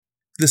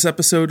This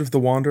episode of The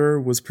Wanderer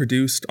was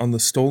produced on the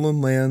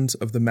stolen lands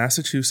of the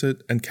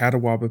Massachusetts and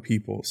Catawba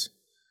peoples.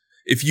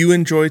 If you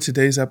enjoy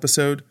today's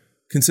episode,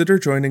 consider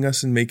joining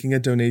us in making a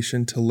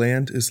donation to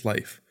Land is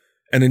Life,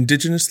 an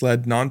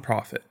Indigenous-led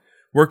nonprofit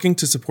working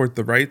to support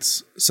the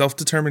rights,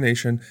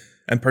 self-determination,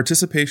 and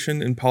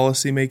participation in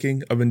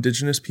policymaking of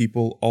Indigenous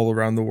people all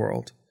around the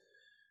world.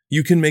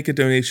 You can make a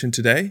donation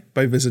today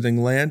by visiting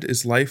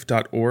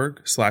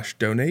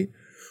landislife.org/donate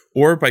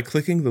or by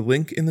clicking the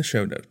link in the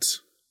show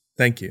notes.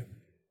 Thank you.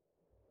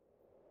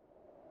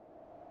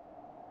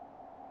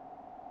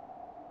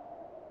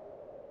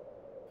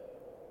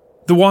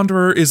 The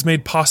Wanderer is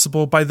made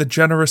possible by the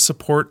generous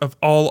support of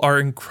all our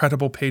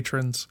incredible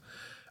patrons.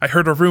 I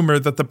heard a rumor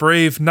that the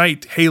brave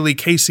knight Haley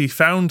Casey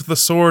found the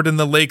sword in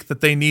the lake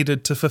that they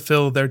needed to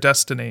fulfill their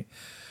destiny.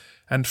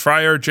 And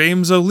Friar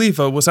James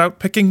Oliva was out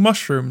picking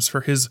mushrooms for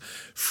his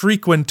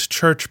frequent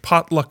church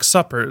potluck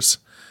suppers,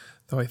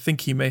 though I think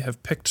he may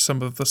have picked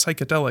some of the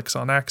psychedelics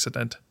on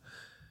accident.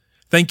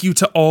 Thank you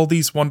to all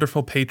these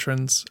wonderful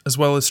patrons, as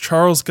well as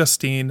Charles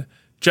Gustine,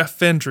 Jeff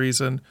Van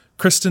Driesen,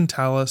 Kristen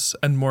Tallis,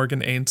 and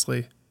Morgan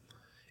Ainsley.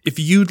 If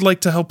you'd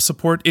like to help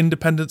support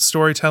independent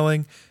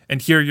storytelling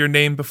and hear your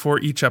name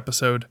before each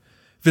episode,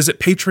 visit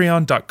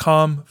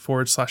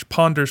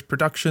patreon.com/Ponders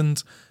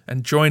Productions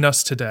and join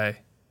us today.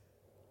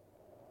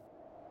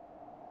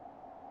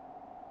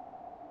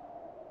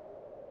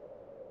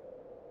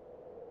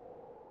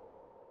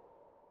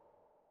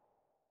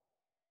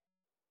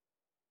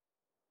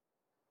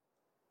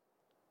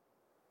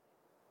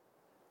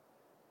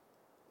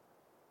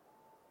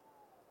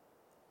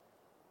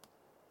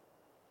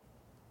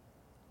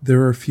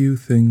 There are few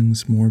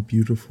things more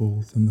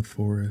beautiful than the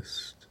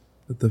forest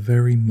at the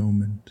very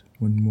moment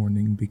when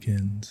morning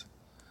begins.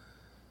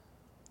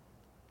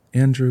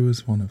 Andrew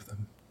is one of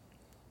them.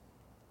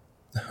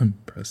 I'm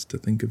pressed to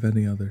think of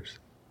any others.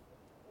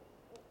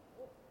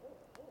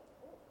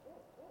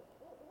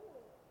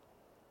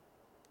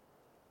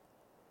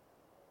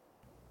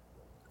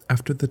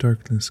 After the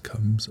darkness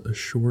comes a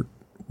short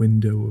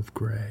window of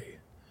gray.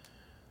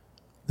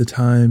 The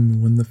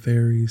time when the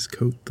fairies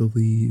coat the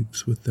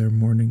leaves with their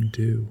morning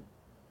dew.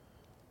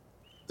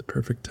 The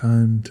perfect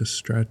time to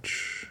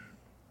stretch,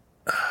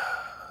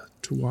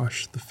 to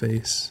wash the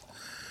face,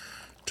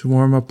 to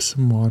warm up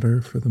some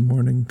water for the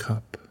morning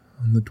cup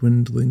on the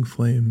dwindling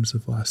flames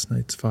of last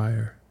night's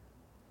fire.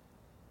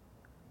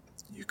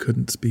 You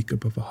couldn't speak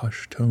above a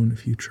hushed tone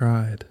if you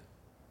tried.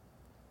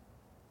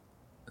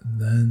 And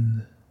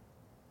then,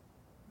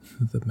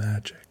 the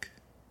magic.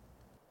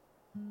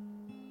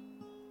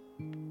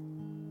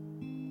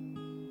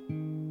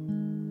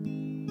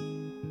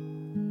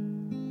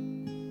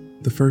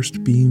 The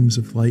first beams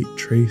of light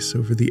trace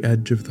over the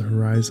edge of the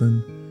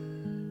horizon,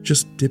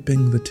 just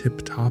dipping the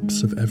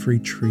tip-tops of every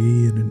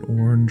tree in an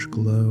orange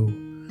glow.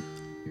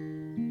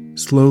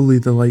 Slowly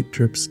the light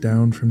drips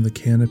down from the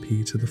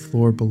canopy to the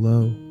floor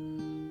below,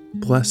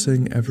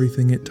 blessing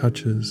everything it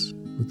touches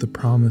with the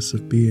promise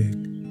of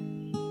being.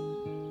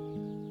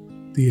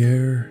 The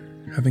air,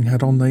 having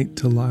had all night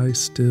to lie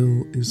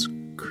still, is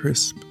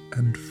crisp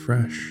and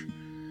fresh,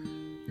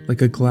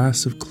 like a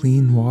glass of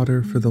clean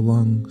water for the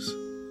lungs.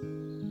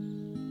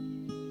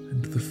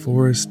 The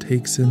forest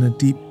takes in a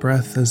deep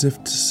breath as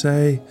if to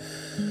say,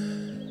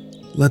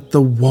 "Let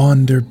the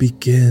wander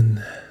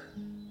begin."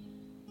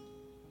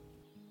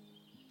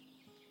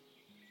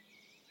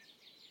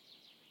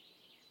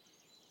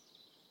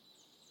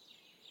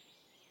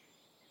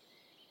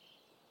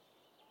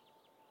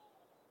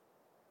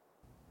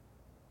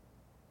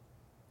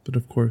 But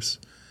of course,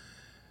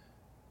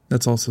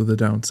 that's also the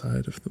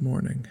downside of the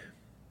morning.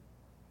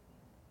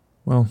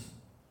 Well,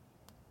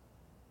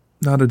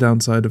 not a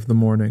downside of the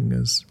morning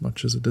as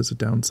much as it is a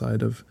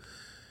downside of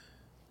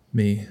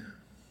me.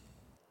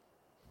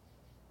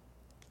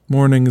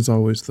 Morning is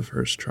always the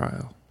first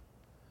trial.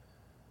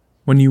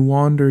 When you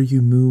wander,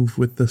 you move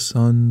with the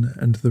sun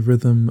and the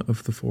rhythm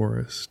of the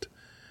forest,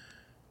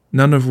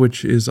 none of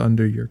which is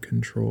under your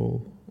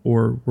control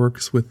or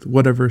works with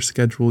whatever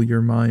schedule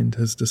your mind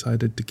has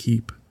decided to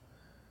keep.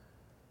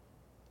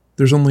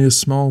 There's only a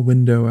small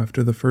window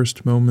after the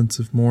first moments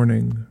of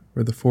morning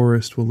where the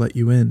forest will let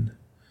you in.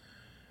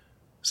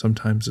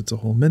 Sometimes it's a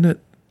whole minute,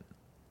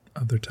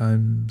 other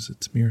times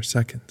it's mere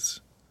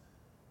seconds.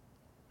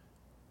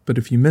 But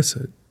if you miss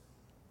it,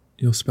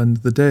 you'll spend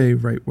the day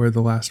right where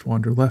the last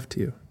wander left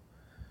you.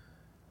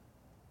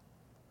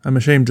 I'm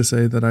ashamed to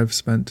say that I've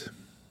spent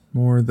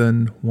more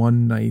than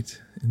one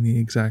night in the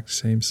exact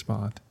same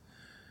spot.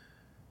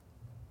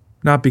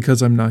 Not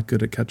because I'm not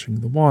good at catching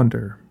the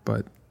wander,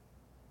 but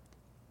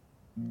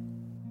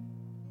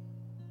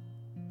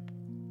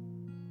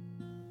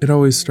it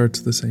always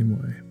starts the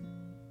same way.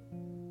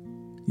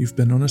 You've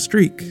been on a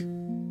streak.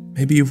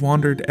 Maybe you've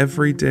wandered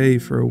every day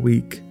for a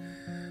week.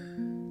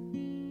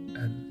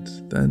 And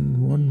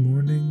then one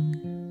morning,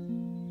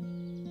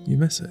 you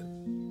miss it.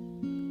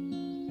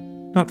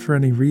 Not for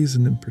any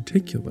reason in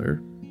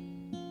particular.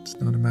 It's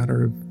not a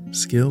matter of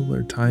skill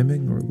or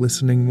timing or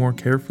listening more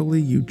carefully.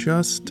 You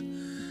just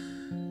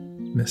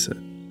miss it.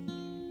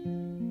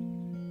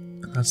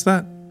 And That's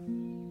that.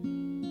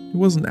 It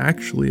wasn't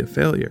actually a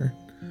failure,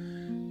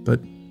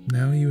 but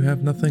now you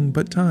have nothing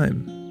but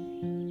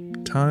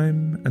time.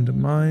 Time and a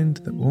mind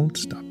that won't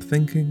stop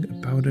thinking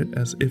about it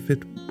as if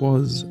it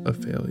was a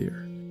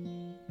failure.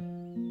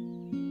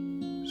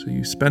 So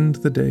you spend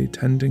the day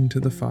tending to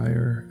the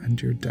fire and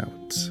your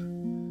doubts.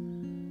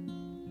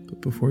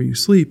 But before you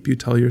sleep, you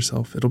tell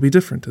yourself it'll be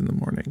different in the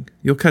morning.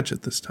 You'll catch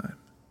it this time.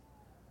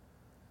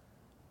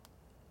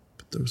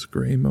 But those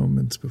gray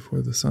moments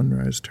before the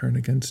sunrise turn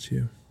against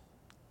you.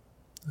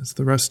 As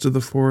the rest of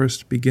the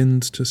forest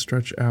begins to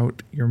stretch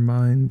out, your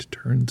mind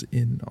turns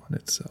in on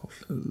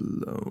itself.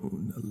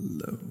 Alone,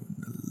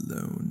 alone,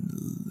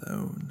 alone,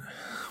 alone.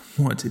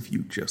 What if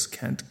you just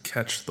can't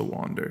catch the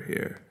wander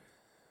here?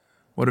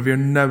 What if you're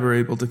never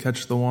able to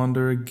catch the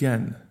wander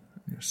again?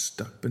 And you're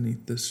stuck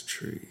beneath this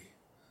tree,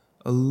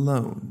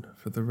 alone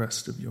for the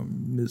rest of your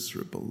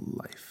miserable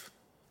life.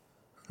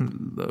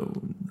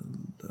 Alone,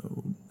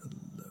 alone,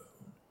 alone.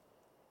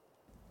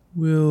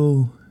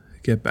 We'll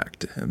get back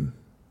to him.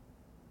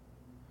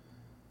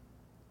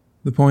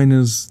 The point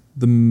is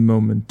the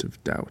moment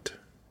of doubt.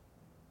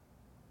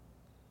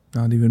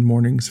 Not even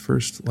morning's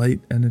first light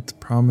and its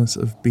promise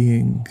of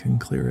being can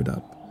clear it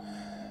up.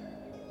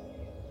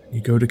 You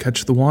go to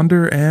catch the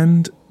wander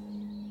and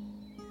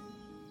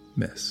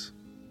miss.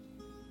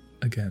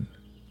 Again.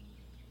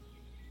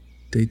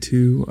 Day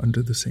 2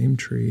 under the same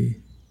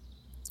tree,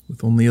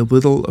 with only a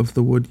little of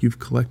the wood you've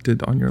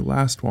collected on your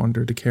last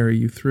wander to carry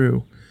you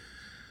through.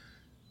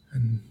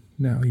 And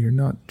now you're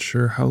not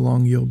sure how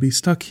long you'll be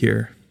stuck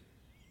here.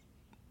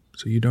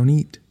 So you don't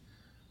eat.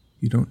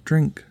 You don't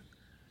drink.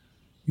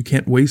 You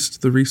can't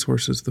waste the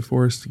resources the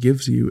forest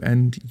gives you,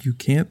 and you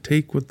can't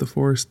take what the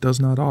forest does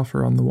not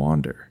offer on the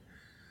wander.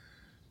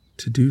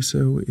 To do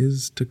so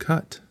is to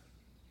cut.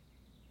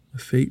 A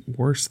fate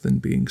worse than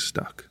being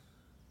stuck.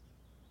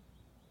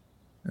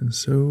 And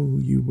so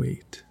you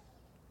wait.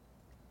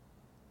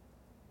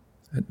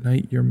 At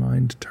night your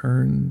mind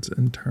turns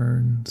and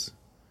turns.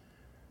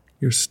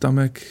 Your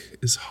stomach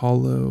is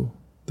hollow,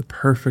 the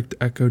perfect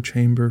echo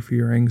chamber for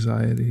your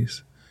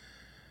anxieties.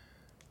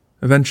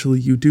 Eventually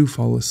you do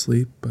fall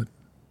asleep, but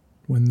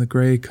when the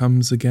gray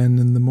comes again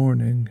in the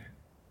morning,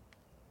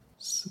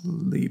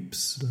 sleep,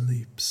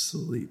 sleep,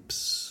 sleep,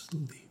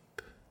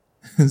 sleep.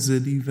 Is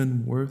it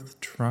even worth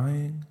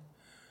trying?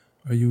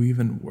 Are you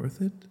even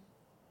worth it?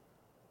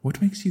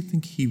 What makes you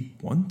think he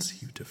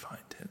wants you to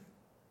find him?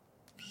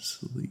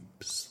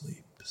 Sleep,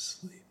 sleep,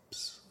 sleep,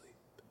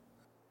 sleep.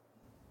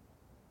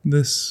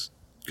 This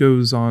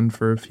goes on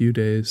for a few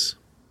days,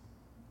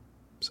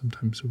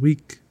 sometimes a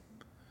week,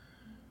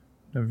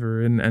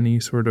 never in any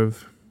sort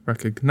of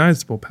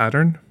recognizable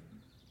pattern,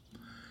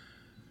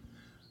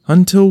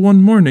 until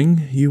one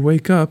morning you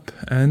wake up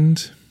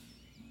and,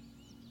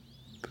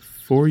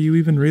 before you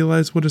even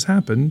realize what has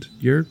happened,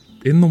 you're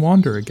in the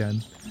wander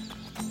again,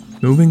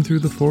 moving through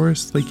the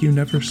forest like you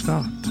never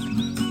stopped.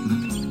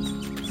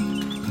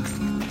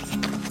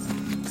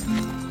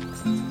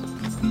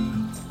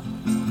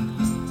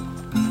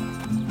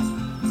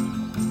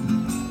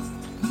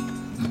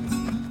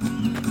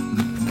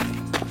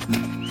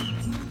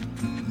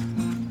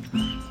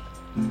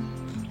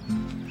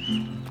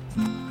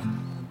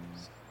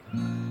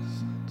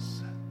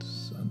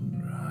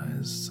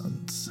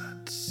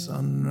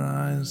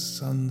 Sunrise,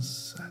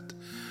 sunset.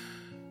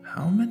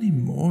 How many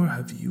more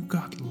have you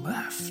got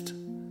left?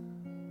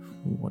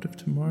 What if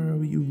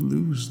tomorrow you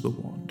lose the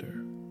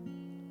wander?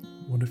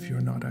 What if you're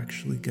not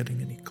actually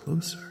getting any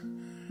closer?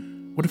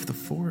 What if the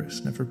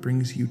forest never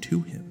brings you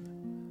to him?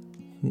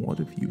 What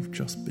if you've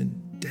just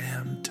been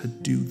damned to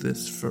do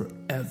this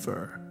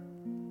forever?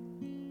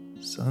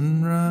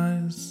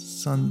 Sunrise,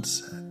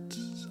 sunset,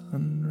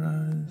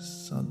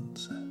 sunrise,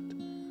 sunset.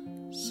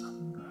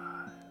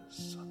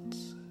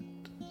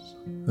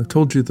 I've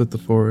told you that the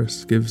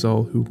forest gives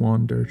all who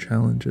wander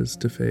challenges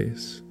to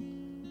face.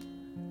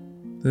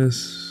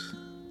 This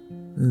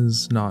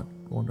is not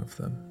one of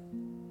them.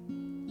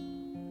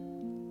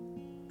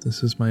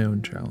 This is my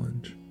own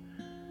challenge.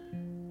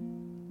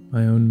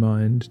 My own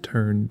mind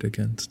turned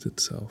against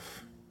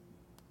itself.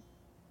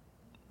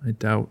 My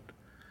doubt,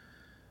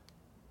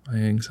 my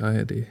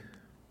anxiety.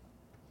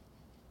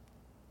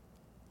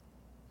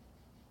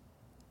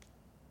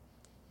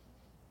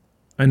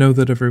 I know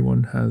that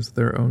everyone has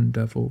their own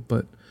devil,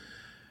 but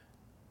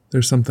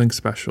there's something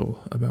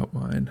special about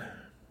mine.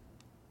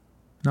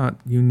 Not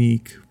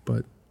unique,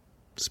 but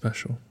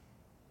special.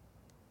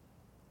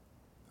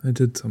 I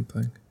did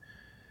something.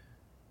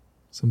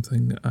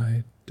 Something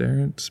I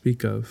daren't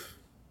speak of.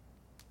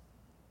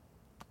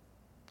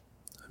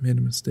 I made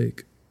a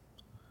mistake.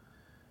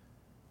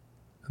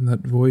 And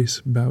that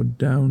voice bowed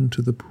down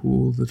to the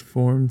pool that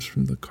forms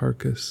from the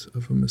carcass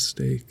of a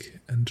mistake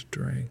and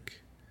drank.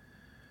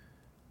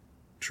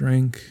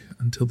 Drank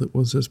until it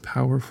was as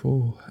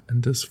powerful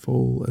and as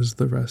full as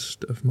the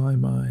rest of my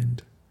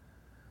mind.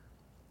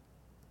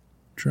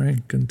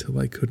 Drank until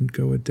I couldn't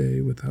go a day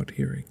without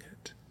hearing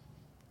it.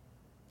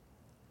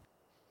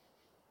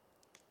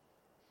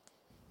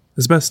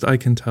 As best I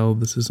can tell,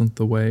 this isn't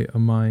the way a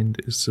mind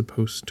is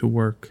supposed to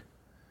work.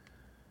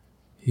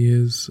 He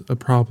is a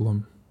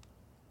problem,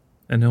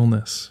 an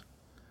illness.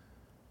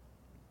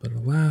 But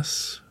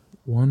alas,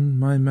 one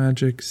my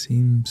magic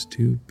seems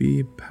to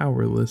be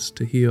powerless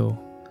to heal.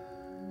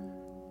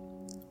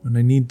 When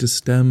I need to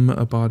stem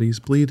a body's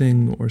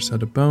bleeding or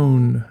set a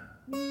bone,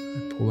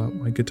 I pull out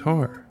my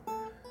guitar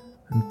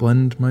and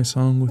blend my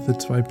song with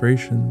its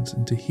vibrations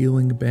into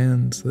healing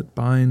bands that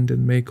bind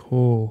and make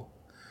whole.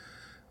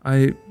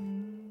 I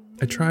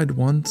tried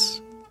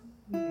once.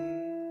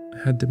 I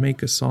had to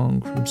make a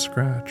song from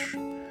scratch.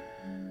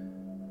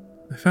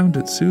 I found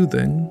it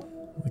soothing,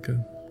 like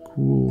a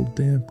cool,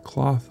 damp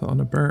cloth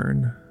on a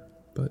burn,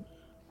 but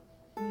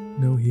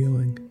no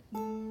healing.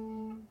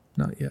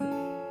 Not yet.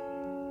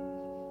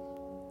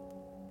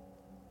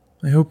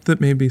 I hope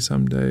that maybe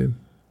someday,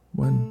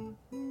 when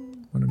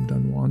I'm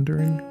done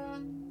wandering,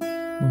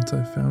 once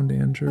I've found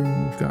Andrew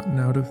and we've gotten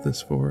out of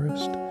this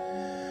forest,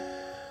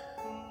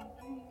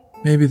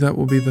 maybe that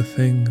will be the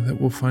thing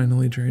that will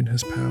finally drain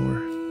his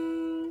power.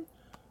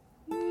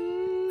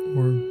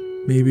 Or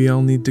maybe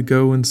I'll need to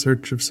go in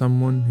search of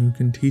someone who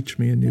can teach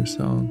me a new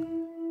song.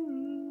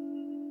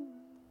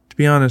 To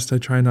be honest, I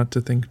try not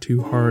to think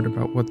too hard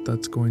about what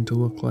that's going to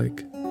look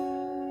like.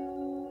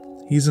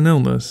 He's an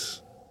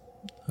illness,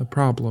 a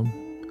problem,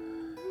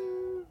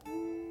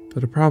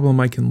 but a problem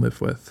I can live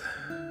with.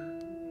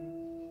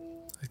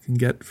 I can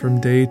get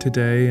from day to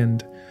day,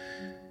 and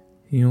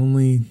he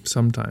only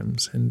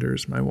sometimes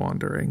hinders my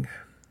wandering.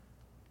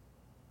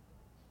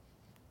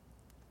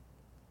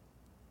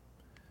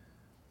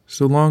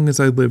 So long as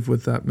I live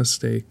with that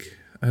mistake,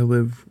 I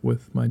live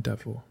with my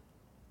devil.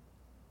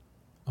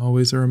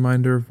 Always a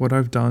reminder of what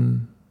I've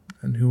done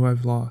and who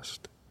I've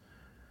lost.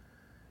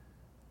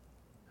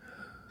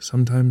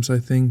 Sometimes I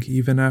think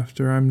even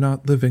after I'm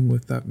not living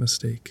with that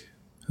mistake,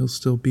 he'll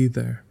still be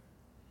there.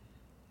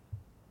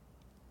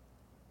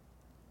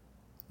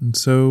 And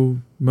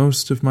so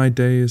most of my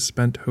day is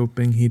spent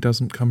hoping he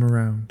doesn't come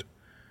around.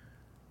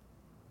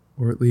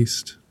 Or at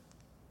least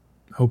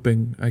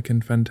hoping I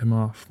can fend him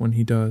off when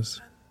he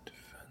does.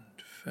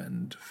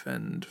 Fend.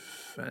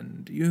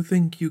 You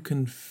think you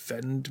can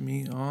fend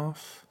me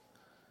off?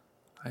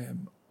 I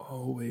am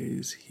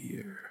always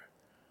here,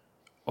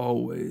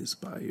 always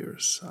by your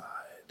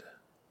side,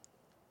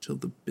 till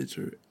the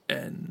bitter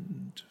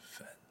end.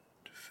 Fend.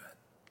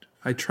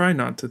 I try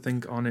not to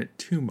think on it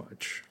too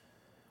much,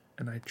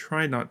 and I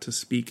try not to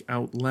speak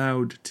out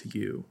loud to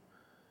you.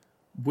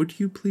 Would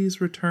you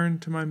please return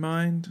to my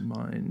mind?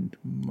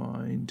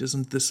 Mind.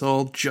 Isn't this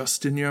all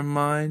just in your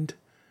mind?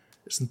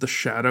 Isn't the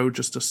shadow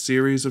just a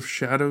series of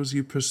shadows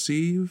you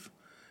perceive?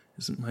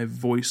 Isn't my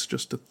voice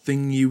just a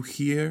thing you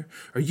hear?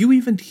 Are you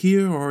even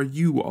here, or are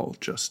you all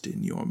just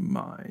in your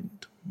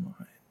mind?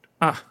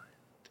 Ah,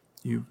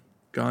 you've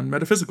gone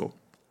metaphysical.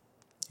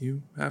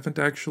 You haven't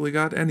actually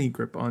got any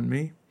grip on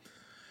me.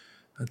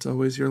 That's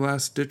always your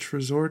last-ditch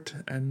resort,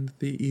 and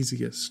the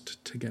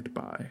easiest to get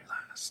by.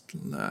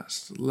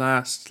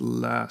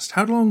 Last.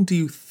 How long do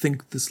you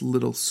think this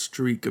little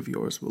streak of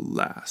yours will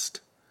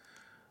last?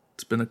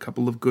 It's been a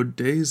couple of good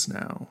days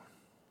now.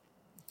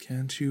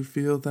 Can't you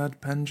feel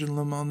that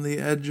pendulum on the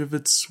edge of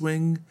its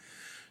swing,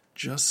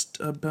 just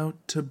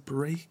about to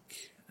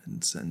break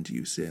and send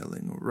you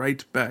sailing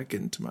right back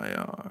into my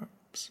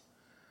arms?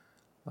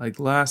 Like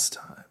last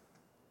time,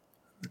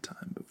 the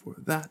time before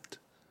that,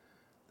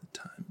 the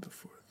time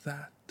before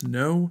that.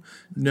 No,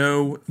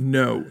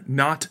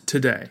 not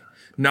today.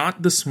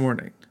 Not this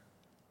morning.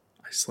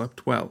 I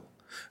slept well.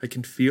 I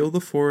can feel the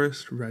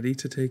forest ready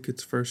to take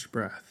its first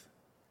breath.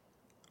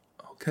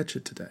 I'll catch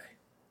it today.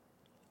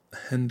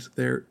 And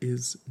there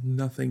is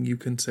nothing you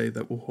can say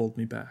that will hold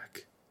me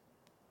back.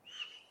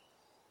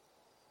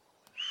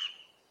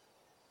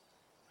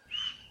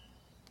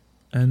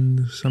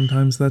 And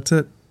sometimes that's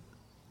it.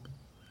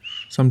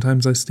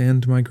 Sometimes I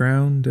stand my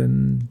ground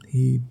and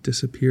he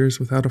disappears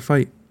without a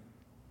fight.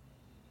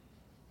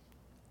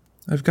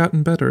 I've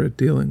gotten better at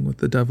dealing with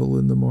the devil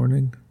in the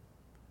morning.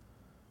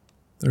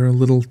 There are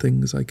little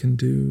things I can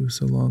do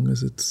so long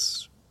as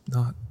it's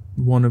not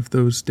one of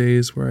those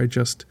days where I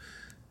just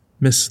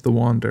miss the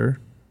wander,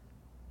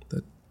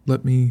 that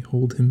let me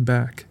hold him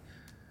back.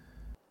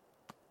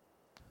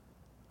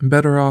 I'm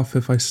better off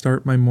if I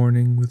start my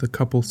morning with a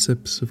couple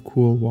sips of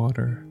cool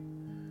water.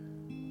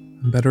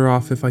 I'm better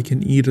off if I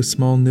can eat a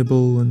small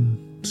nibble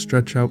and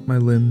stretch out my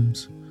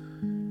limbs.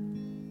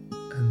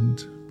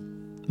 And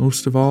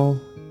most of all,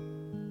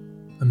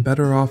 I'm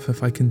better off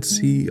if I can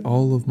see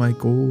all of my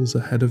goals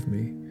ahead of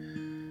me,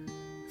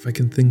 if I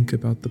can think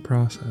about the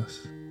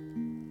process.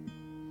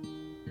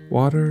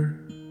 Water,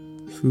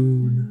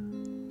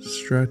 food,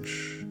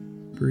 stretch,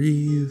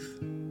 breathe.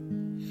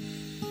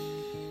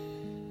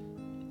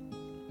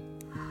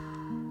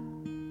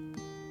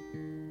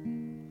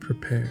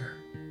 Prepare.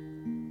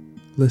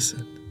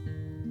 Listen.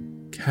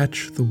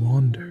 Catch the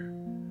wander.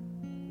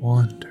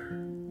 Wander.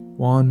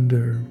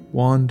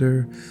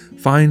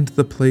 Find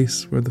the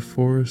place where the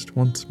forest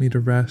wants me to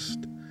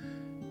rest.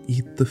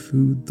 Eat the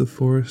food the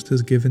forest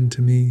has given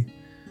to me.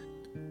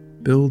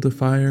 Build a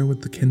fire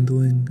with the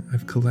kindling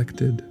I've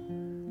collected.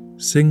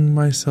 Sing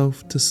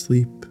myself to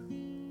sleep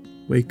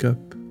wake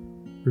up,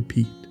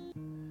 repeat.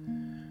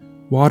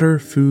 Water,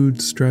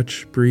 food,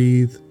 stretch,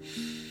 breathe.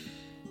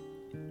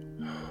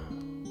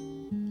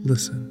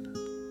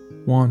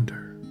 Listen,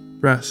 wander,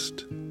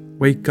 rest,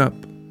 wake up,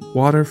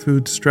 water,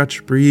 food,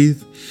 stretch,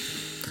 breathe.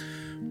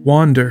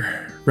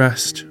 Wander,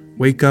 rest,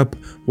 wake up,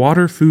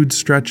 water, food,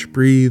 stretch,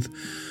 breathe.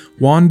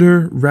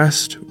 Wander,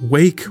 rest,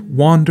 wake,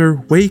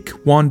 wander, wake,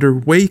 wander,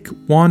 wake,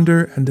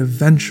 wander, and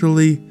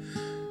eventually,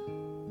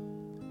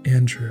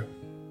 Andrew.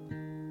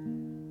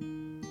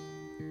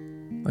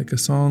 Like a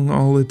song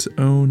all its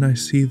own, I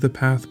see the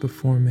path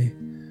before me,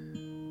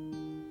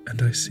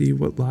 and I see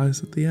what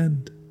lies at the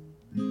end.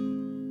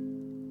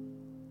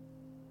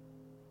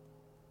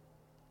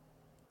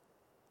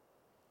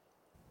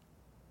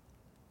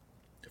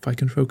 If I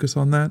can focus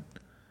on that,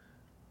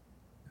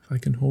 if I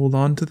can hold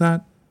on to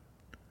that,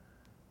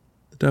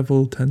 the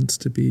devil tends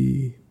to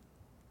be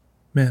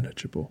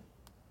manageable.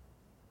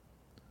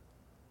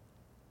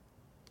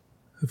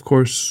 Of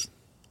course,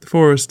 the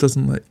forest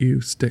doesn't let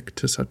you stick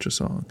to such a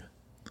song.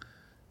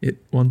 It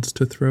wants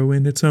to throw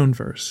in its own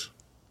verse,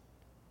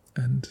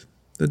 and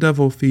the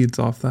devil feeds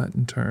off that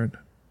in turn.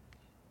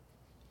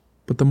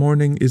 But the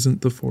morning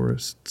isn't the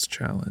forest's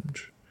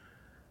challenge.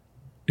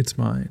 It's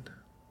mine.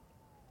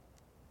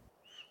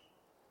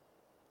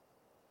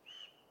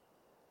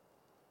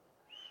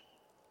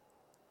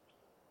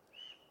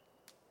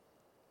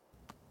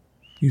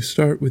 You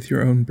start with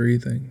your own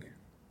breathing.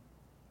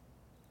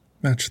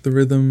 Match the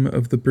rhythm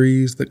of the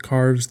breeze that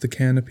carves the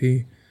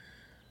canopy,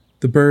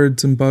 the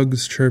birds and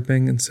bugs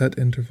chirping in set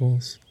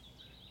intervals.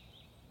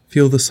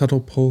 Feel the subtle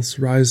pulse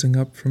rising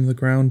up from the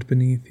ground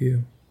beneath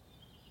you.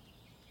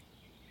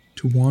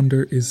 To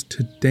wander is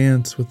to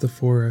dance with the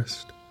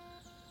forest.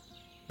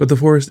 But the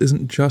forest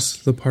isn't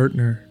just the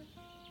partner.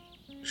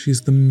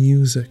 She's the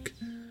music,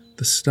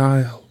 the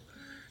style.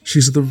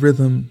 She's the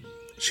rhythm.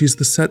 She's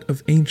the set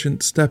of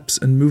ancient steps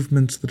and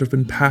movements that have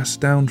been passed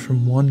down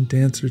from one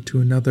dancer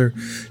to another.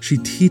 She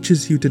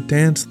teaches you to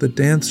dance the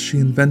dance she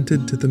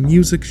invented to the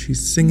music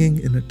she's singing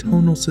in a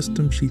tonal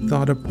system she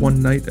thought up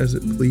one night as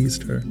it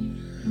pleased her.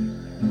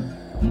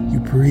 You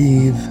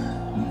breathe,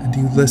 and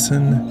you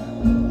listen,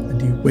 and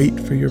you wait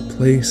for your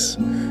place,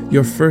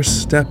 your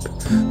first step,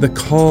 the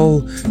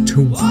call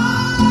to...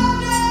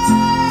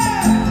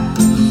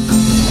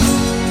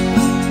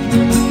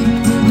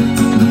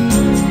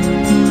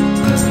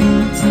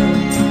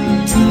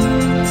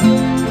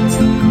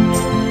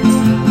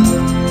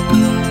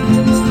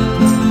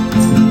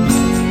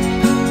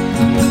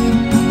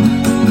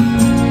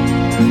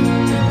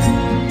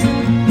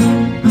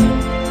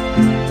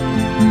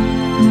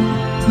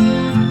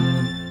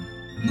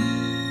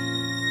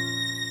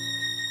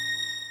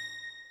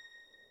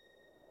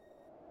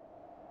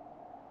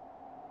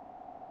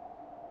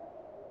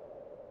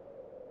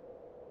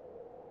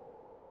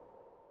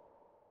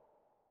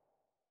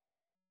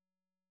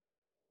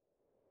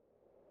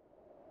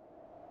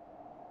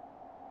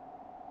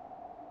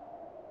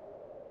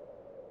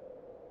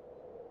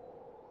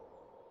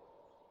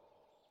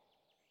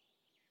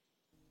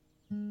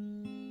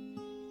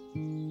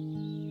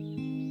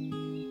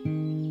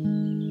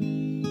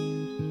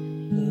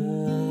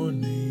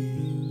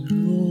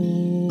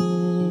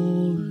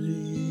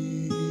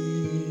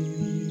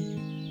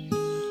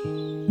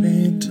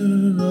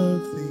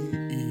 Of the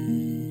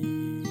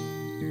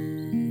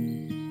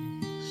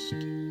east,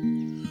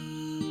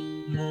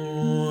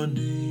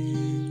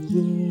 morning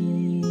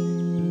glory,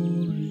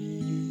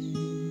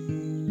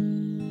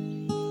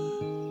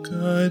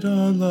 guide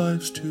our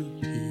lives to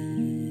peace.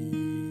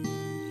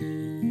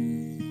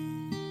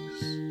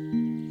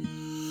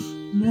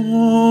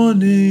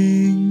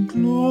 Morning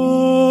glory,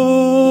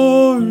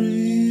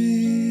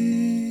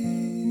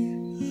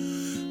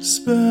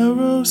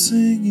 sparrow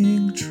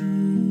singing true.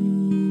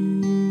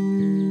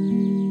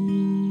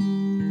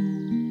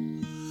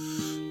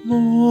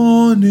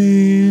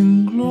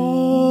 Morning glory,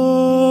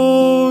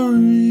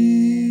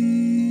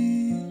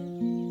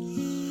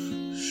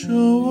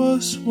 show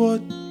us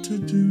what to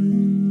do.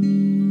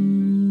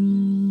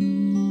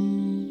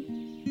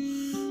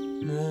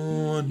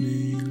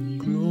 Morning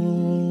glory,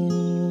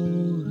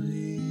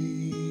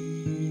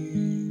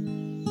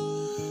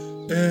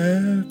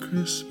 air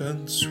crisp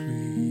and sweet.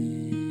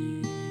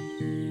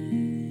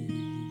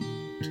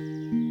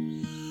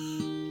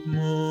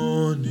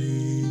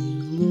 Morning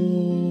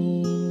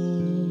glory,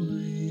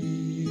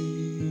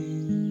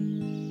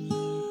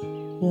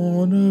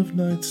 born of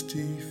night's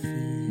defeat.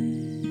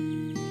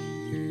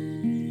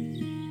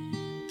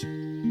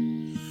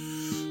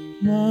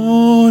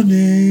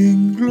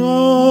 Morning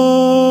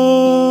glory,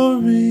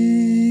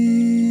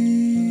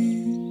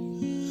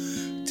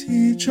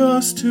 teach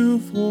us to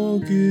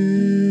forgive.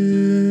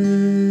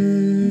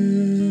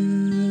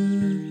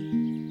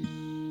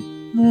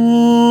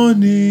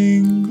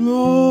 Morning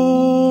glory,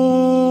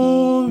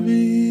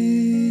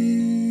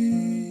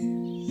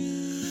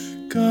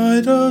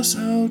 guide us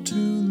how to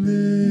live.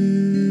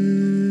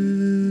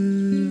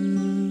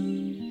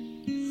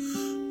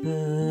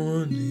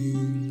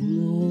 Morning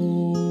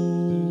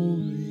glory,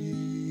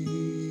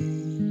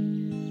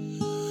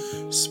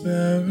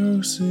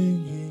 sparrow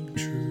singing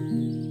true.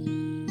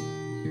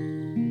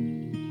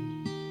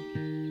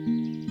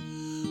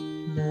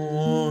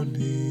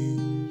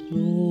 Morning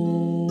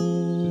glory,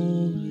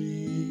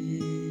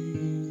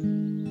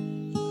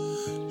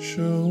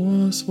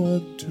 show us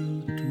what to do.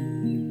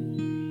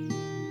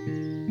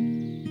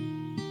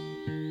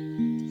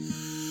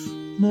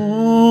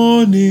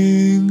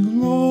 Morning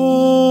glory,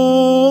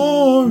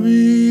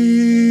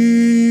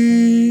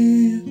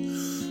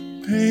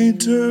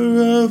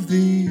 painter of the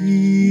east.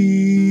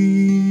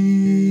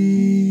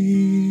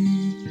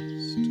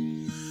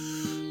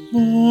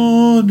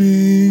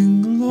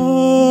 Morning glory,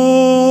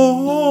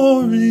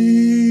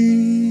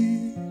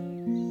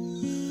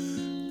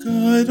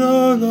 guide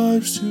our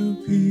lives to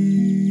peace.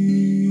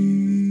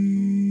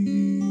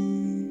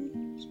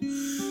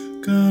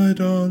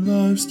 Guide our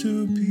lives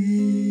to peace.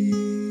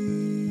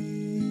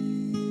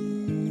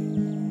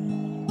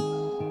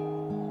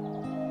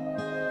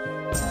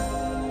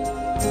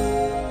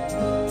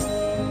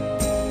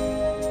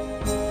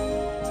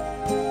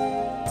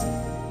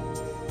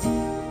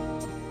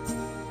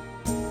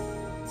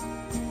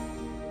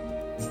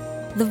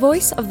 The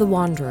voice of the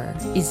Wanderer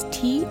is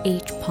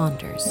T.H.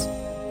 Ponders.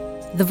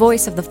 The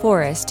voice of the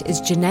forest is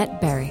Jeanette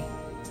Berry.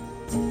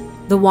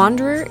 The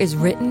Wanderer is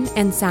written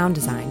and sound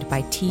designed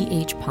by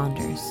T.H.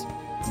 Ponders.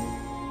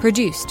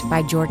 Produced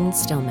by Jordan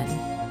Stillman.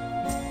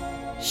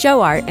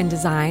 Show art and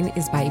design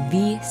is by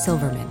V.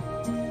 Silverman.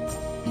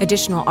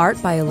 Additional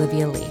art by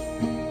Olivia Lee.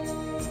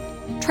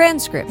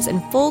 Transcripts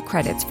and full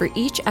credits for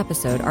each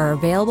episode are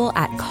available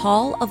at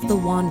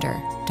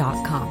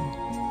callofthewander.com.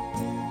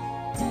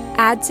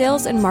 Ad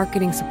sales and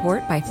marketing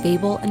support by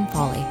Fable and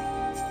Folly.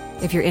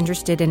 If you're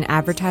interested in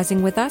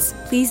advertising with us,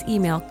 please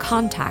email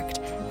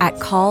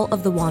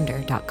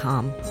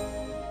contact@callofthewander.com.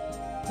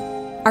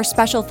 Our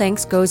special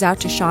thanks goes out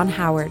to Sean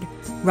Howard,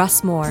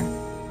 Russ Moore,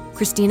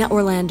 Christina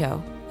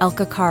Orlando,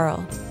 Elka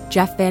Carl,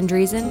 Jeff Van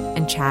Driesen,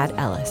 and Chad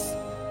Ellis.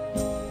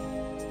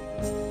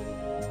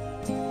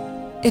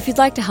 If you'd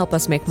like to help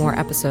us make more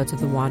episodes of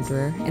The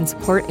Wanderer and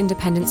support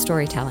independent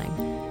storytelling,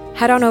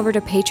 head on over to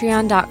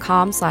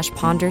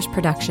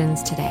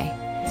patreon.com/pondersproductions today.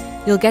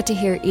 You'll get to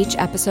hear each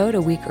episode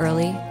a week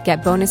early,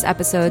 get bonus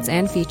episodes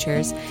and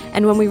features,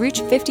 and when we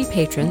reach 50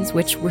 patrons,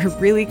 which we're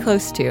really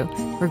close to,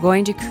 we're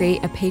going to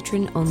create a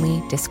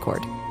patron-only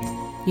Discord.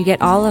 You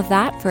get all of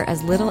that for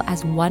as little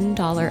as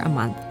 $1 a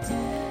month.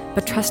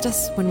 But trust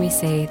us when we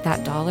say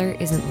that dollar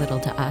isn't little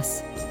to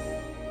us.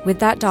 With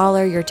that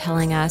dollar, you're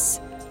telling us,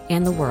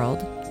 and the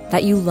world,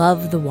 that you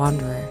love The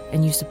Wanderer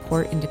and you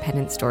support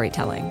independent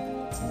storytelling.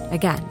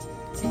 Again,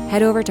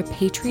 head over to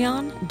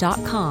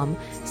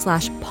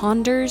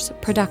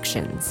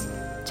patreon.com/pondersproductions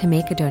to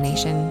make a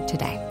donation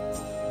today.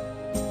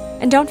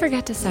 And don't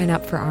forget to sign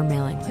up for our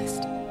mailing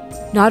list.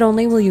 Not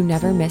only will you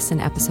never miss an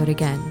episode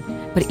again,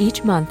 but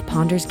each month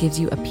Ponders gives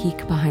you a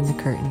peek behind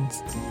the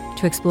curtains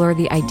to explore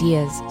the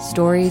ideas,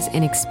 stories,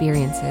 and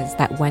experiences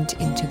that went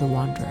into The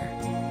Wanderer.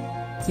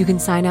 You can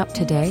sign up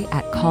today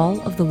at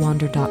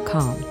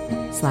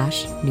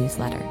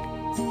callofthewander.com/newsletter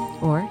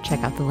or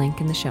check out the link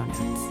in the show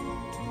notes.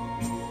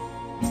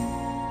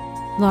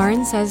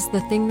 Lauren says the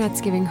thing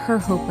that's giving her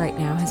hope right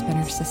now has been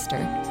her sister,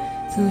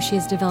 who she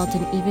has developed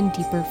an even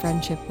deeper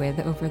friendship with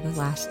over the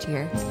last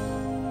year.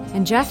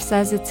 And Jeff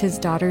says it's his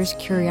daughter's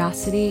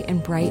curiosity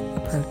and bright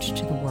approach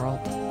to the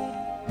world.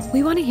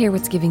 We want to hear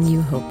what's giving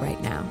you hope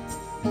right now.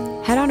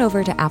 Head on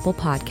over to Apple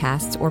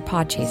Podcasts or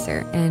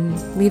Podchaser and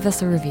leave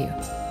us a review.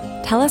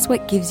 Tell us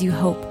what gives you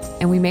hope,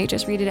 and we may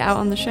just read it out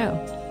on the show.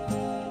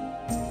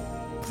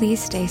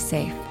 Please stay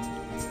safe,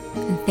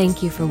 and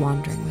thank you for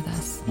wandering with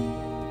us.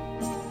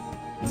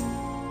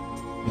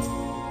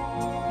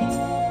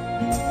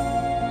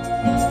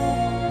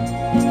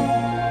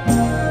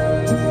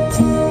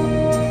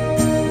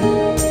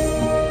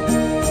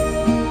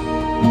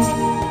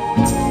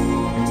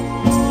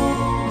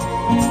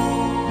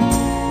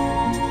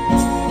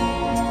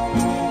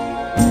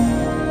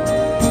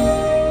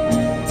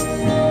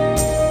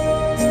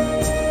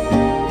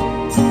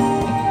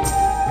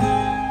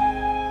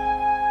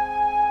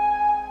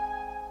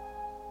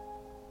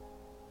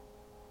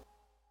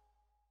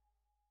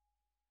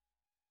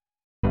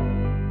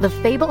 The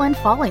Fable and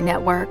Folly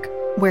Network,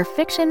 where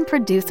fiction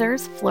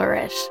producers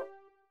flourish.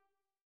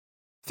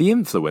 The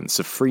influence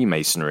of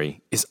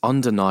Freemasonry is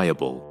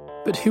undeniable,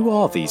 but who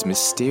are these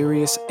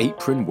mysterious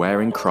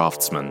apron-wearing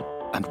craftsmen,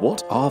 and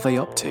what are they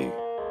up to?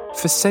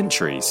 For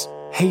centuries,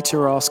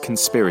 hater-ass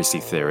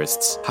conspiracy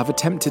theorists have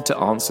attempted to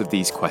answer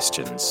these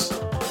questions.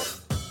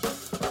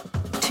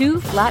 Two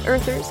Flat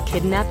Earthers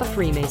Kidnap a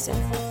Freemason,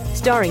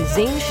 starring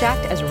Zing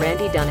Schacht as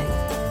Randy Dunning,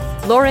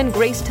 Lauren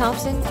Grace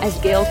Thompson as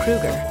Gail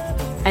Kruger,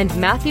 and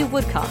Matthew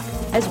Woodcock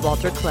as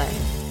Walter Clay.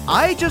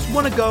 I just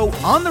want to go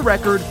on the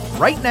record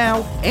right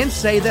now and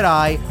say that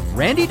I,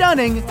 Randy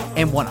Dunning,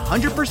 am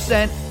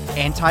 100%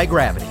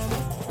 anti-gravity.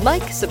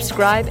 Like,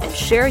 subscribe, and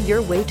share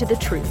your way to the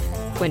truth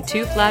when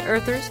two Flat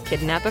Earthers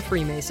kidnap a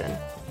Freemason.